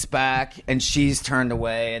he looks back and she's turned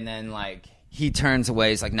away, and then like he turns away.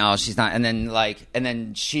 He's like, no, she's not. And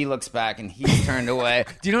then she looks back and he's turned away.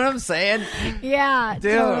 Do you know what I'm saying? Yeah,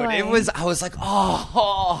 dude. Totally. I was like,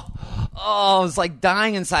 I was like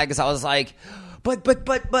dying inside because I was like, but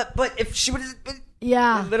if she would.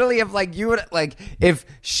 Yeah. Literally, if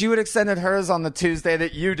she would extended hers on the Tuesday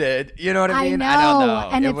that you did, you know what I mean? I don't know.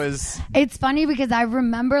 And it's funny because I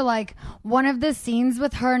remember like one of the scenes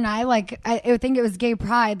with her and I think it was Gay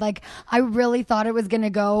Pride. Like I really thought it was going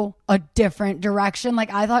to go a different direction.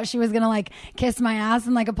 Like I thought she was going to like kiss my ass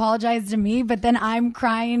and like apologize to me, but then I'm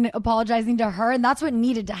crying, apologizing to her. And that's what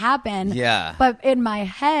needed to happen. Yeah. But in my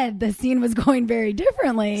head, the scene was going very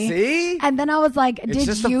differently. See? And then I was like,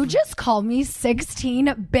 did you just call me 16?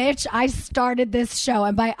 Bitch, I started this show,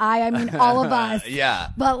 and by I mean all of us. Yeah.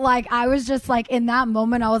 But like I was just like in that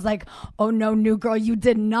moment I was like, oh no, new girl, you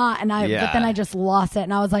did not. And but then I just lost it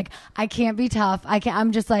and I was like, I can't be tough.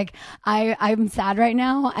 I'm just like I'm sad right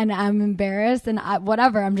now and I'm embarrassed and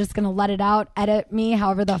whatever, I'm just gonna let it out. Edit me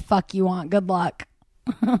however the fuck you want. Good luck.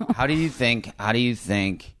 How do you think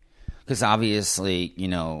because obviously, you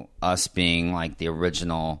know, us being like the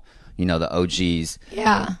original, you know, the OGs.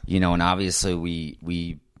 Yeah. You know, and obviously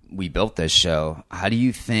we built this show. How do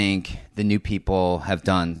you think the new people have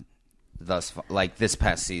done like this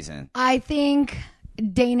past season? I think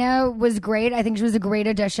Dana was great. I think she was a great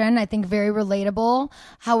addition. I think very relatable.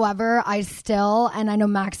 However, and I know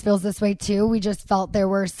Max feels this way too, we just felt there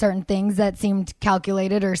were certain things that seemed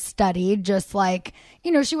calculated or studied, just like,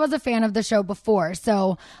 you know, she was a fan of the show before.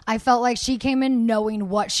 So I felt like she came in knowing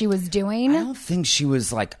what she was doing. I don't think she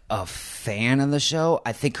was like a fan of the show.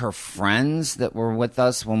 I think her friends that were with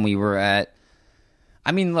us when we were at,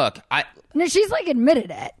 I mean, look, No, she's like admitted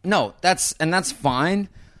it. No, that's fine.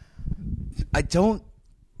 I don't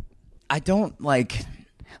like.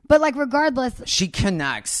 But like, regardless, she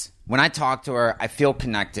connects. When I talk to her, I feel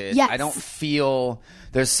connected. Yes. I don't feel.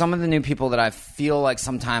 There's some of the new people that I feel like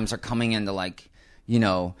sometimes are coming into like, you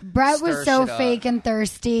know. Brett was so fake and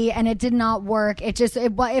thirsty, and it did not work. It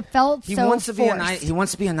felt he so wants to forced. He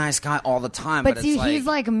wants to be a nice guy all the time. But But see, it's he's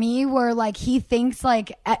like me, where like he thinks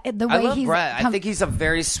like the way I love he's. Brett. I think he's a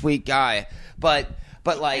very sweet guy. But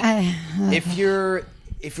like if you're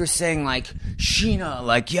saying like, Sheena,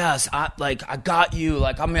 like, yes, I got you,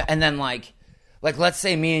 like and then like let's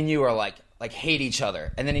say me and you are like hate each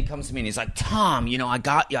other, and then he comes to me and he's like, Tom, you know, I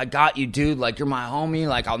got you, dude, like you're my homie,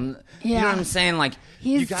 like you know what I'm saying, like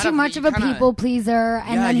he's too much of a people pleaser,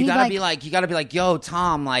 and then you gotta be like, yo,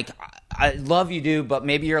 Tom, like I love you, dude, but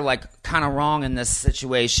maybe you're like kind of wrong in this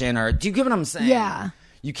situation, or do you get what I'm saying? Yeah.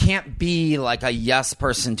 You can't be like a yes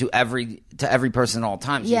person to every person at all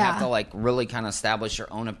times. You have to like really kind of establish your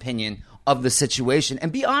own opinion of the situation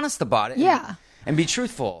and be honest about it. Yeah. And be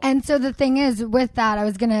truthful. And so the thing is with that, I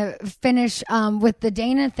was going to finish with the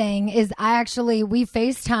Dana thing, is we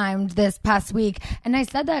FaceTimed this past week, and I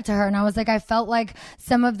said that to her, and I was like, I felt like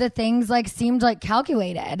some of the things like seemed like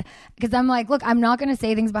calculated, because I'm like, look, I'm not going to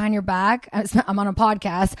say things behind your back. I'm on a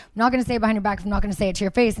podcast. I'm not going to say it behind your back if I'm not going to say it to your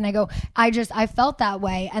face. And I go, I felt that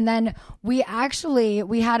way. And then we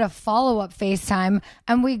had a follow-up FaceTime,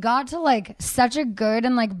 and we got to like such a good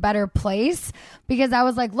and like better place, because I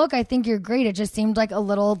was like, look, I think you're great. It just seemed like a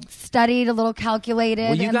little studied, a little calculated.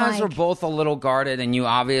 Well, you guys were both a little guarded, and you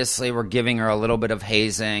obviously were giving her a little bit of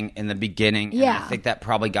hazing in the beginning. Yeah. And I think that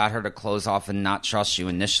probably got her to close off and not trust you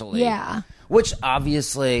initially. Yeah. Which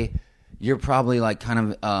obviously you're probably like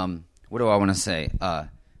kind of, what do I want to say? Not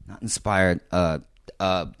inspired, kind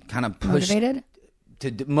of pushed. Motivated?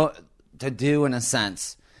 To do in a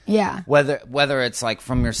sense. Yeah. Whether it's like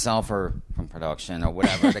from yourself or from production or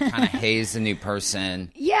whatever, to kind of haze the new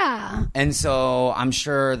person. Yeah. And so I'm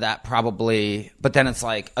sure that probably, but then it's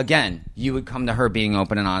like, again, you would come to her being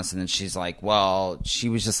open and honest, and then she's like, well, she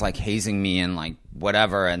was just like hazing me and like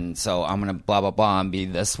whatever, and so I'm gonna blah blah blah and be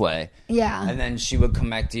this way. Yeah. And then she would come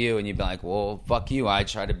back to you and you'd be like, well, fuck you, I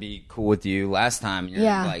tried to be cool with you last time. And you're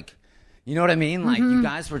like, you know what I mean? Like, you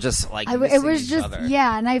guys were just like it was each just other.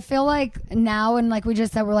 Yeah, and I feel like now, and like we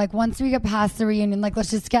just said, we're like, once we get past the reunion, like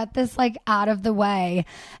let's just get this like out of the way.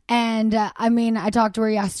 And I mean, I talked to her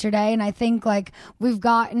yesterday, and I think like we've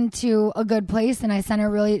gotten to a good place.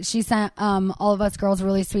 And she sent all of us girls a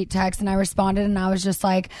really sweet text, and I responded, and I was just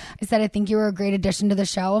like, I said, I think you were a great addition to the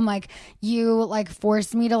show. I'm like, you like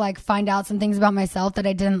forced me to like find out some things about myself that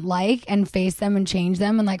I didn't like and face them and change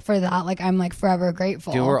them, and like for that, like I'm like forever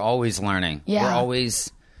grateful. Dude, we're always learning. Yeah. We're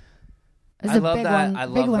always. I love that. I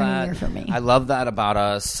love big learning that. year for me. I love that about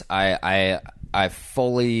us. I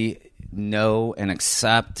fully know and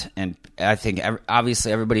accept, and I think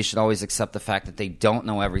obviously everybody should always accept the fact that they don't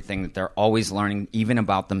know everything, that they're always learning, even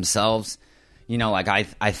about themselves. You know, like I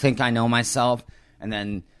think I know myself, and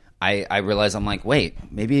then I realize I'm like, wait,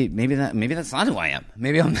 maybe that's not who I am.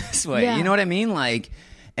 Maybe I'm this way. Yeah. You know what I mean? Like,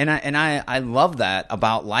 and I love that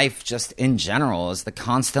about life just in general, is the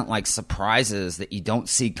constant like surprises that you don't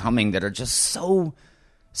see coming that are just so.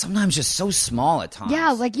 Sometimes just so small at times.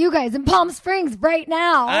 Yeah, like you guys in Palm Springs right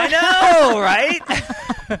now. I know, right?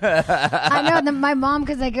 I know. And then my mom,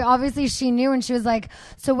 because like obviously she knew, and she was like,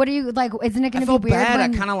 "So what are you like? Isn't it going to be weird?" Bad. I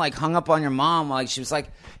kind of like hung up on your mom. Like she was like,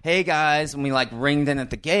 "Hey guys," and we like ringed in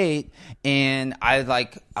at the gate, and I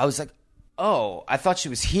was like, "Oh, I thought she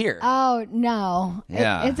was here." Oh no,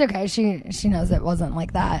 yeah, it's okay. She knows it wasn't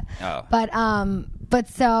like that. Oh, But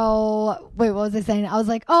so, wait, what was I saying? I was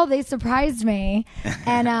like, oh, they surprised me.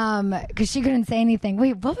 And, because she couldn't say anything.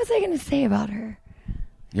 Wait, what was I going to say about her?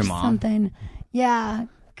 Your mom? Something. Yeah.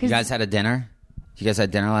 You guys had a dinner? You guys had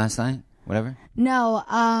dinner last night? Whatever? No,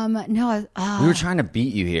 no. We were trying to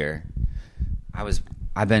beat you here.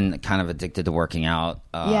 I've been kind of addicted to working out.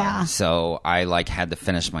 Yeah. So I like had to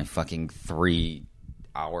finish my fucking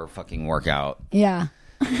 3-hour fucking workout. Yeah.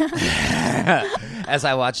 As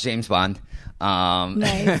I watched James Bond.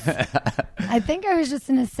 Nice. I think I was just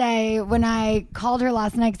gonna say when I called her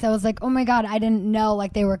last night, because I was like, oh my god, I didn't know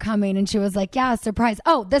like they were coming, and she was like, yeah, surprise.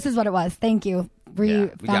 Oh, this is what it was. Thank you.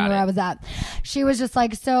 Found where I was at. She was just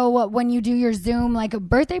like, so when you do your Zoom like a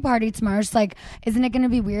birthday party tomorrow, she's like, isn't it going to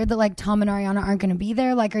be weird that like Tom and Ariana aren't going to be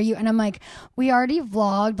there? Like, are you? And I'm like, we already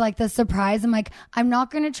vlogged like the surprise. I'm like, I'm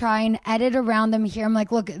not going to try and edit around them here. I'm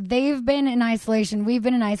like, look, they've been in isolation. We've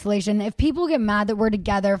been in isolation. If people get mad that we're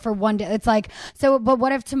together for one day, it's like, so, but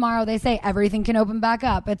what if tomorrow they say everything can open back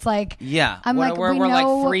up? It's like, yeah, we're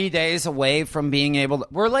like 3 days away from being able to,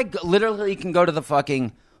 we're like literally can go to the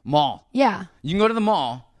fucking mall. Yeah. You can go to the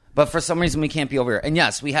mall, but for some reason we can't be over here. And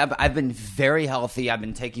yes, I've been very healthy. I've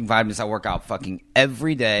been taking vitamins. I work out fucking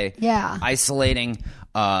every day. Yeah. Isolating.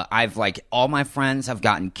 I've like all my friends have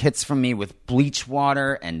gotten kits from me with bleach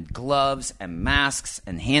water and gloves and masks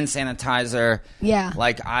and hand sanitizer. Yeah.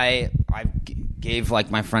 Like I gave like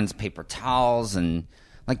my friends paper towels and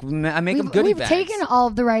like I make them goodie bags. We've taken all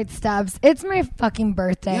of the right steps. It's my fucking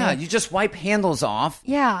birthday. Yeah, you just wipe handles off.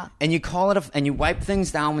 Yeah. And you call it and you wipe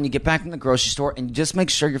things down when you get back from the grocery store, and you just make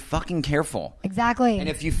sure you're fucking careful. Exactly. And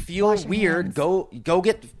if you feel weird, go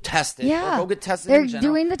get tested. Yeah. Or go get tested. They're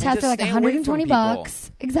doing the test. They're like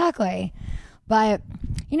 $120. Exactly. But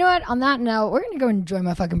you know what? On that note, we're gonna go enjoy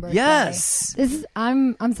my fucking birthday. Yes.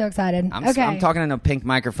 I'm so excited. Okay. I'm talking in a pink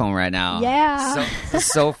microphone right now. Yeah.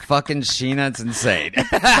 So fucking Sheena, it's insane.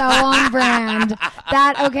 So on brand.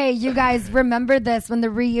 Okay, you guys remember this when the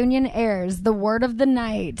reunion airs, the word of the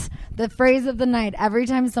night, the phrase of the night, every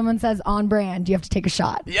time someone says on brand, you have to take a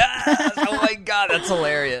shot. Yes. Oh my God, that's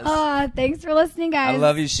hilarious. Thanks for listening, guys. I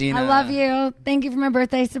love you, Sheena. I love you. Thank you for my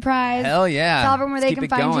birthday surprise. Hell yeah. Tell everyone where they can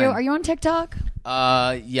find you. Are you on TikTok?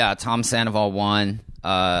 Yeah, Tom Sandoval 1.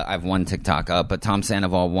 I have one TikTok up, but Tom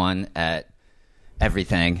Sandoval 1 at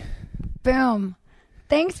everything. Boom.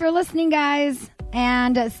 Thanks for listening, guys.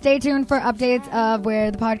 And stay tuned for updates of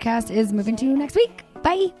where the podcast is moving to next week.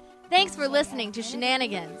 Bye. Thanks for listening to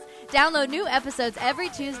Shenanigans. Download new episodes every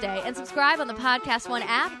Tuesday and subscribe on the Podcast One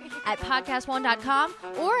app at podcastone.com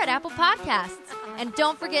or at Apple Podcasts. And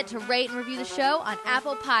don't forget to rate and review the show on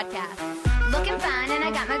Apple Podcasts. Looking fine and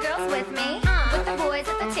I got my girls with me. With the boys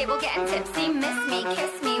at the table getting tipsy. Miss me,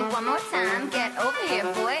 kiss me one more time. Get over here,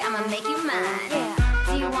 boy, I'ma make you mine. Yeah.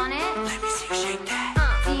 Do you want it? Let me see you shake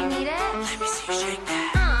that. Do you need it? Let me see you shake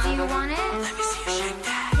that. Do you want it? Let me see you shake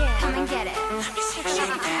that. Yeah. Come and get it. Let me see you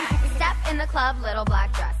shake that. Step in the club, little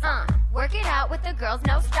black dress on. Work it out with the girls,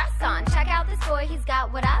 no stress on. Check out this boy, he's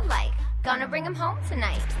got what I like. Gonna bring him home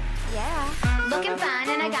tonight. Yeah. Looking fine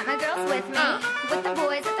and I got my girls with me. With the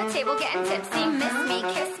boys at the table getting tipsy. Miss me,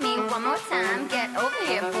 kiss me one more time. Get over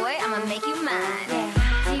here, boy, I'ma make you mine. Yeah.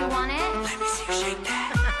 Do you want it? Let me see you shake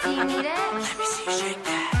that. Do you need it? Let me see you shake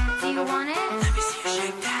that. Do you want it? Let me see you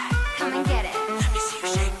shake that. Come and get it. Let me see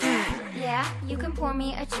you shake that. Yeah, you can pour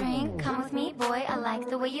me a drink. Come with me, boy, I like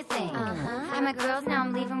the way you think. Hey, my girls, now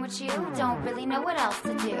I'm leaving with you. Don't really know what else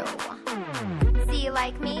to do. See, you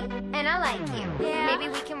like me, and I like you. Yeah. Maybe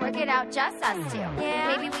we can work it out just us two.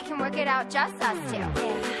 Yeah. Maybe we can work it out just us two.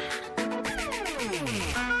 Yeah.